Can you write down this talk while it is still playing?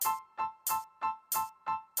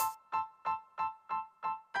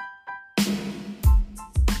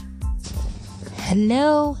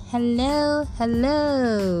Hello, hello,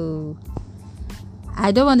 hello.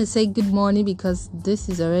 I don't want to say good morning because this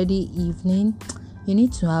is already evening. You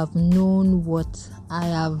need to have known what I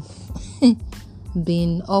have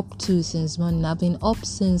been up to since morning. I've been up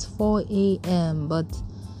since 4 a.m. But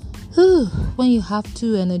when you have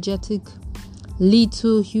two energetic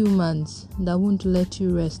little humans that won't let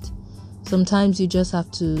you rest, sometimes you just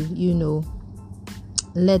have to,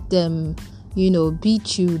 let them be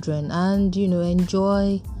children and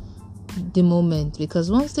enjoy the moment,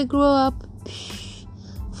 because once they grow up,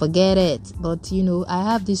 forget it. But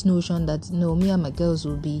I have this notion that me and my girls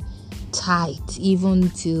will be tight even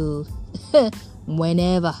till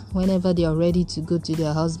whenever they are ready to go to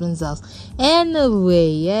their husband's house.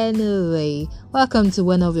 Anyway, welcome to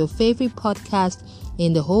one of your favorite podcasts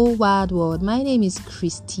in the whole wide world. My name is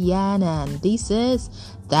Christiana and this is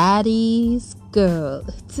Daddy's Girl.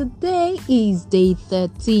 Today is day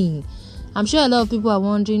 13. I'm sure a lot of people are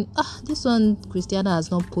wondering, this one Christiana has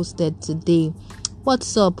not posted today.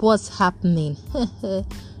 What's up? What's happening?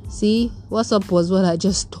 See, what's up was what I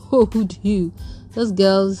just told you. Those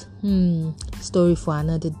girls, story for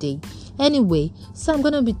another day. Anyway, so I'm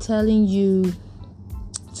going to be telling you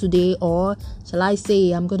today, or shall I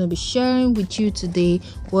say I'm going to be sharing with you today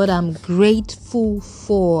what I'm grateful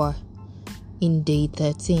for in day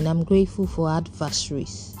 13. I'm grateful for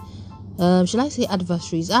adversaries. Shall I say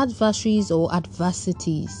adversaries or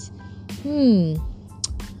adversities? Someone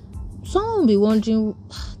will be wondering,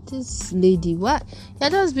 this lady, what?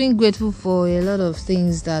 You're just being grateful for a lot of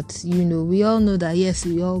things that, we all know that, yes,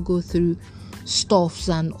 we all go through stuffs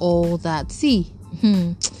and all that. See,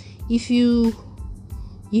 if you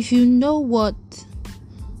know what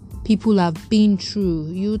people have been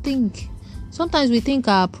through, you think, sometimes we think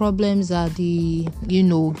our problems are the,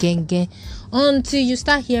 gang. Until you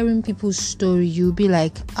start hearing people's story, you'll be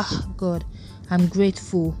like, God, I'm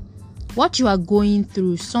grateful. What you are going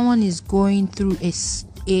through, someone is going through a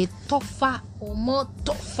tougher or more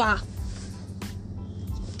tougher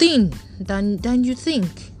thing than you think,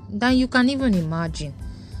 than you can even imagine.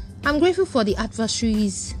 I'm grateful for the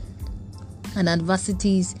adversaries and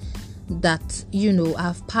adversities that,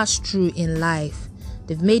 I've passed through in life.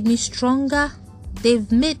 They've made me stronger.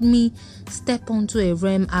 They've made me step onto a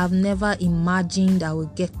realm I've never imagined I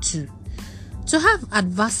would get to. To have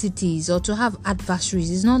adversities or to have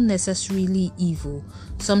adversaries is not necessarily evil.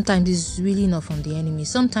 Sometimes it's really not from the enemy.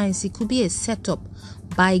 Sometimes it could be a setup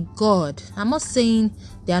by God. I'm not saying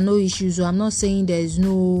there are no issues, or I'm not saying there is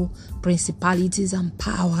no principalities and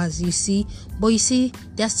powers, you see. But you see,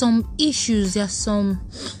 there's some issues, there's some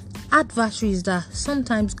adversaries that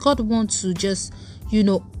sometimes God wants to just,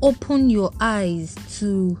 open your eyes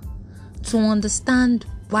to understand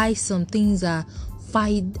why some things are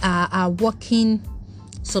working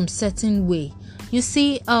some certain way. You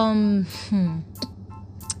see,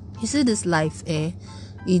 this life,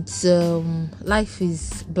 it's life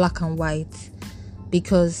is black and white,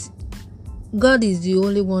 because God is the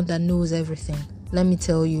only one that knows everything. Let me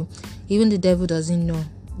tell you, even the devil doesn't know.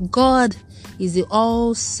 God is the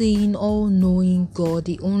all-seeing, all-knowing God,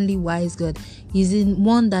 the only wise God. He's the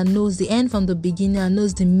one that knows the end from the beginning and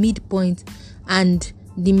knows the midpoint, and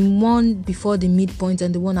the one before the midpoint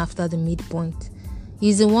and the one after the midpoint.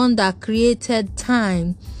 He's the one that created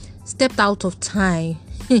time, stepped out of time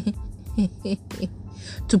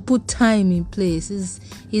to put time in place.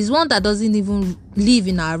 He's one that doesn't even live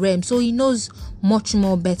in our realm, so he knows much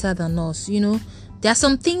more better than us. There are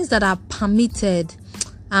some things that are permitted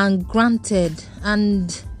and granted,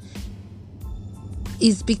 and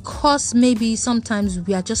it's because maybe sometimes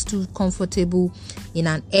we are just too comfortable in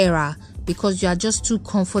an era, because you are just too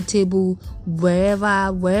comfortable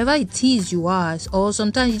wherever it is you are, or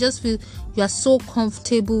sometimes you just feel you are so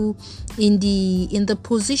comfortable in the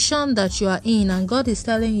position that you are in, and God is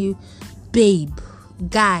telling you, babe,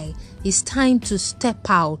 guy, it's time to step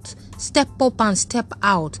up and step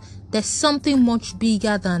out. There's something much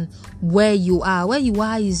bigger than where you are. Where you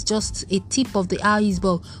are is just a tip of the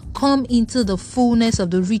iceberg. Come into the fullness of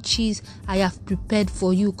the riches I have prepared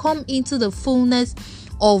for you. Come into the fullness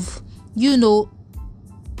of,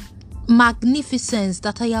 magnificence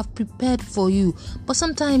that I have prepared for you. But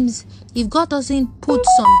sometimes, if God doesn't put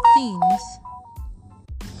some things,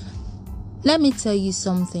 let me tell you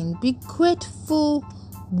something. Be grateful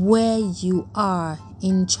where you are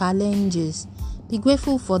in challenges. Be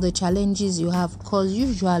grateful for the challenges you have, because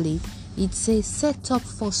usually it's a setup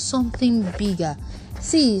for something bigger.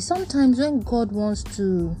 See, sometimes when God wants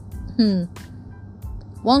to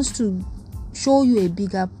show you a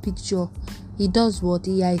bigger picture, he does what?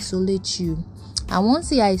 He isolates you. And once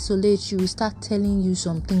he isolates you, he start telling you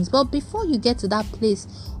some things. But before you get to that place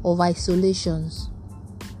of isolation,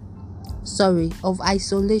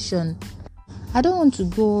 I don't want to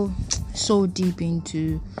go so deep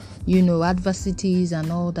into, adversities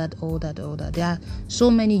and all that. There are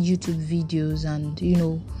so many YouTube videos and,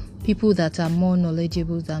 people that are more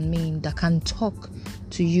knowledgeable than me that can talk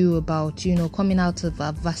to you about, coming out of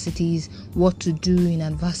adversities, what to do in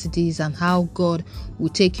adversities, and how God will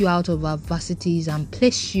take you out of adversities and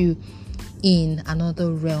place you in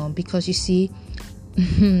another realm. Because you see,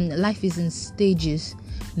 life is in stages.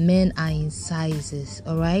 Men are in sizes.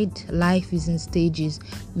 All right, life is in stages.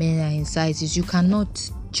 Men are in sizes. You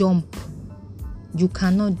cannot jump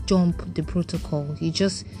the protocol. You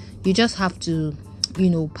just have to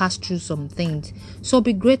pass through some things. So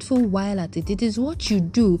be grateful while at it. It is what you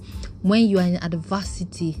do when you are in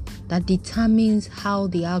adversity that determines how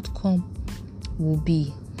the outcome will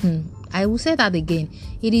be. I will say that again.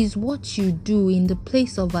 It is what you do in the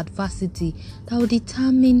place of adversity that will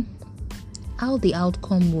determine how the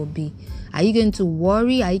outcome will be. Are you going to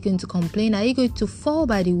worry? Are you going to complain? Are you going to fall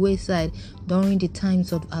by the wayside during the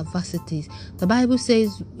times of adversities? The Bible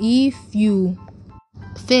says, if you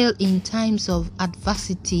fail in times of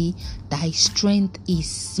adversity, thy strength is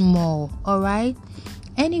small. All right.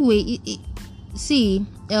 Anyway,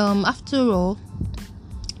 after all,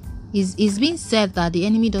 it's been said that the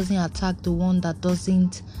enemy doesn't attack the one that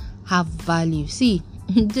doesn't have value. See,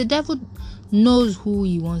 the devil knows who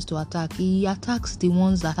he wants to attack. He attacks the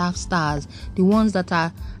ones that have stars, the ones that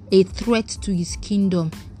are a threat to his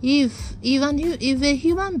kingdom. If a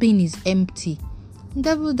human being is empty, the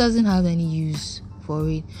devil doesn't have any use for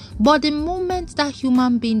it. But the moment that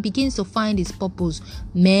human being begins to find his purpose,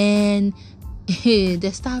 man,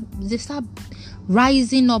 they start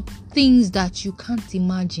rising up things that you can't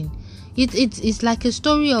imagine. It's like a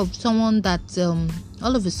story of someone that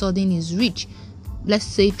all of a sudden is rich, let's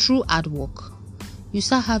say through hard work. You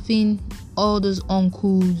start having all those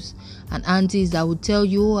uncles and aunties that would tell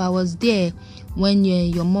you, I was there when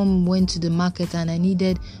your mom went to the market and I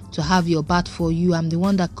needed to have your bath for you. I'm the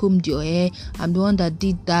one that combed your hair. I'm the one that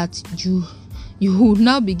did that. You will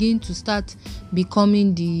now begin to start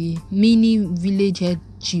becoming the mini village head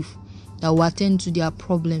chief that will attend to their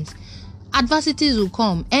problems. Adversities will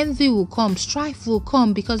come, envy will come, strife will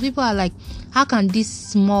come, because people are like, how can this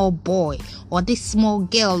small boy or this small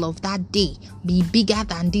girl of that day be bigger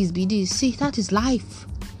than this, be this? See, that is life.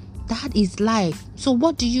 That is life. So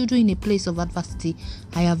what do you do in a place of adversity?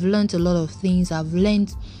 I have learned a lot of things. I've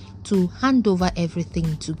learned to hand over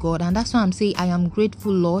everything to God. And that's why I'm saying I am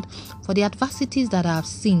grateful, Lord, for the adversities that I have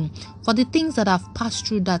seen, for the things that I've passed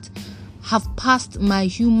through that have passed my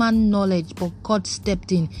human knowledge, but God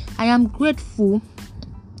stepped in. I am grateful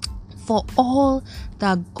for all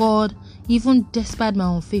that God, even despite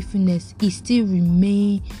my unfaithfulness, He still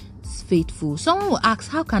remains faithful. Someone will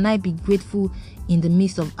ask, how can I be grateful in the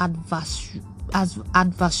midst of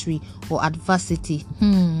adversary or adversity?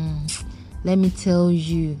 Let me tell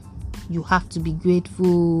you, you have to be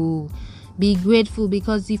grateful. Be grateful,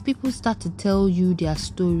 because if people start to tell you their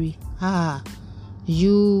story,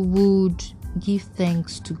 you would give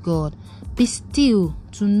thanks to God. Be still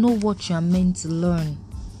to know what you are meant to learn.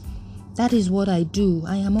 That is what I do.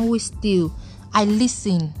 I am always still. I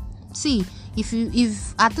listen. See,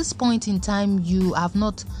 if at this point in time you have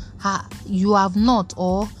not, or you are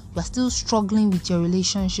still struggling with your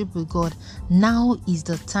relationship with God, now is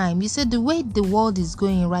the time. You said the way the world is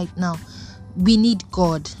going right now, we need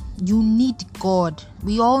God. You need God.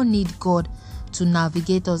 We all need God to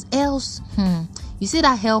navigate us. Else, you see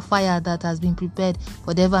that hellfire that has been prepared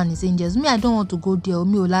for the devil and his angels. Me, I don't want to go there.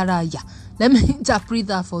 Let me interpret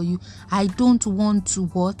that for you. I don't want to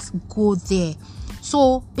go there.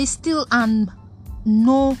 So be still and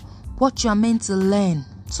know what you are meant to learn,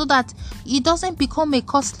 so that it doesn't become a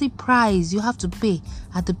costly price you have to pay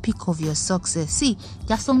at the peak of your success. See,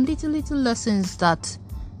 there are some little lessons that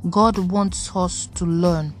God wants us to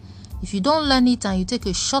learn. If you don't learn it and you take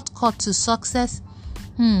a shortcut to success,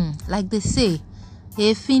 like they say,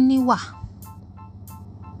 efiniwa.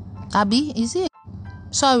 Abi, is it?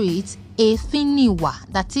 Sorry, it's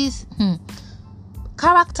efiniwa. That is,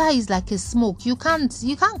 character is like a smoke. You can't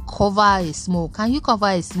cover a smoke. Can you cover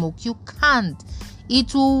a smoke? You can't.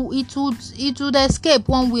 It would escape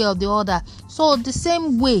one way or the other. So the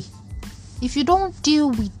same way, if you don't deal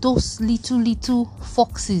with those little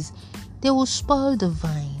foxes, they will spoil the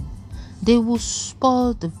vine. They will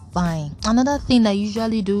spoil the vine. Another thing I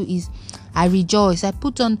usually do is I rejoice. I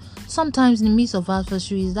put on, sometimes in the midst of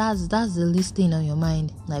adversaries, that's the least thing on your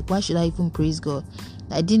mind. Like, why should I even praise God?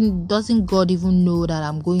 Doesn't God even know that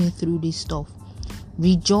I'm going through this stuff?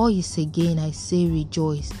 Rejoice again, I say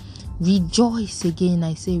rejoice. Rejoice again,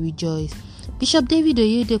 I say rejoice. Bishop David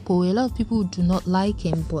Oyedepo, a lot of people do not like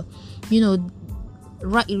him, but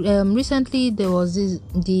recently there was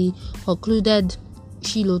the concluded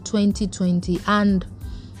Shiloh 2020, and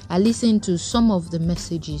I listened to some of the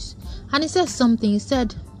messages, and he said something. He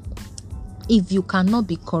said, if you cannot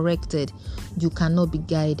be corrected, you cannot be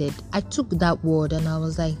guided. I took that word and I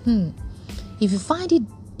was like, if you find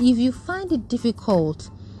it difficult,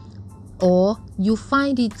 or you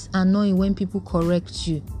find it annoying when people correct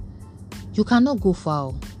you, you cannot go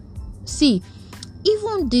far. See,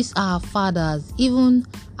 even these our fathers, even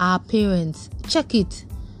our parents, check it.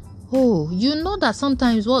 Oh, you know that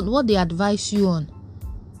sometimes what they advise you on,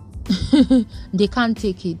 they can't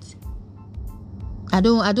take it. I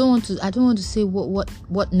don't want to say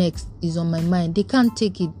what next is on my mind. They can't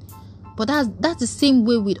take it. But that's the same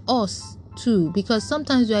way with us too, because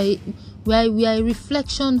sometimes we are a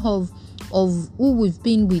reflection of who we've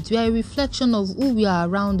been with. We are a reflection of who we are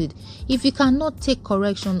around it. If you cannot take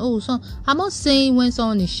correction, so I'm not saying when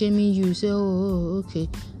someone is shaming you say, okay,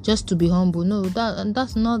 just to be humble. No,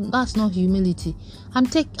 that's not humility. I'm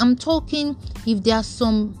talking if there are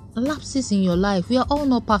some lapses in your life. We are all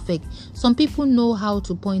not perfect. Some people know how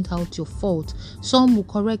to point out your fault. Some will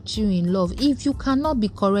correct you in love. If you cannot be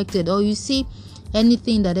corrected, or you see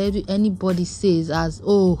anything that anybody says as,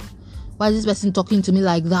 why is this person talking to me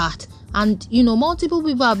like that? And multiple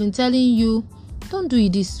people have been telling you, don't do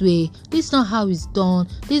it this way. This is not how it's done.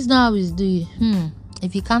 This is not how it's done.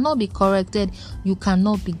 If you cannot be corrected, you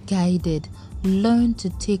cannot be guided. Learn to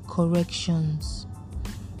take corrections.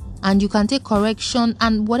 And you can take correction,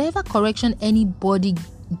 and whatever correction anybody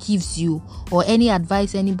gives you, or any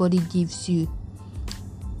advice anybody gives you,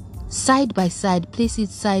 side by side, place it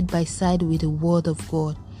side by side with the word of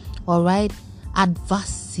God. All right?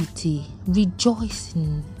 Adversity, rejoice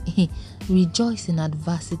in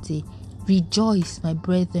adversity. Rejoice, my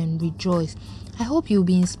brethren, rejoice. I hope you'll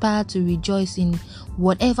be inspired to rejoice in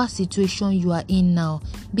whatever situation you are in now.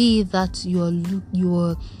 Be it that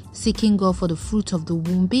you're seeking God for the fruit of the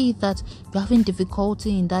womb, be it that you're having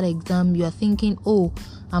difficulty in that exam. You are thinking,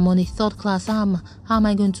 I'm on a third class. How am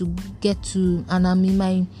I going to get to? And I'm in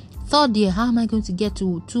my third year. How am I going to get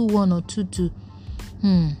to 2-1 or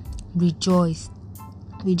 2-2? Rejoice.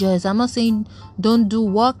 I'm not saying don't do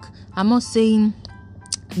work. I'm not saying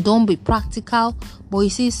don't be practical. But you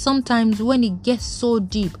see, sometimes when it gets so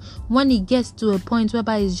deep, when it gets to a point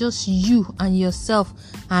whereby it's just you and yourself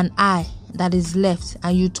and I that is left,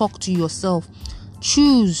 and you talk to yourself,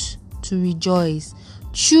 choose to rejoice.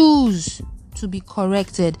 Choose to be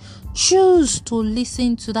corrected. Choose to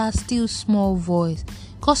listen to that still small voice.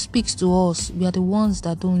 God speaks to us. We are the ones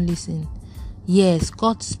that don't listen. Yes,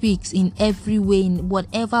 God speaks in every way, in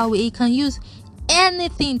whatever way. He can use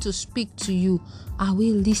anything to speak to you. Are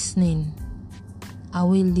we listening? Are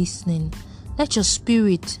we listening? Let your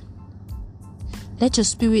spirit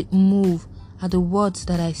move at the words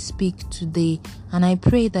that I speak today. And I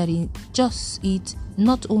pray that it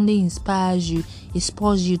not only inspires you, it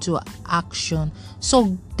spurs you to action.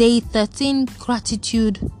 So day 13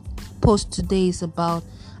 gratitude post today is about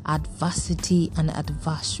adversity and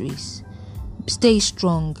adversaries. Stay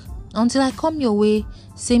strong. Until I come your way,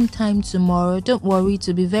 same time tomorrow. Don't worry,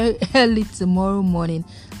 to be very early tomorrow morning,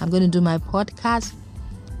 I'm going to do my podcast.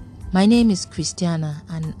 My name is Christiana,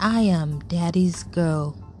 and I am Daddy's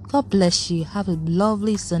girl. God bless you. Have a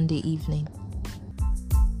lovely Sunday evening.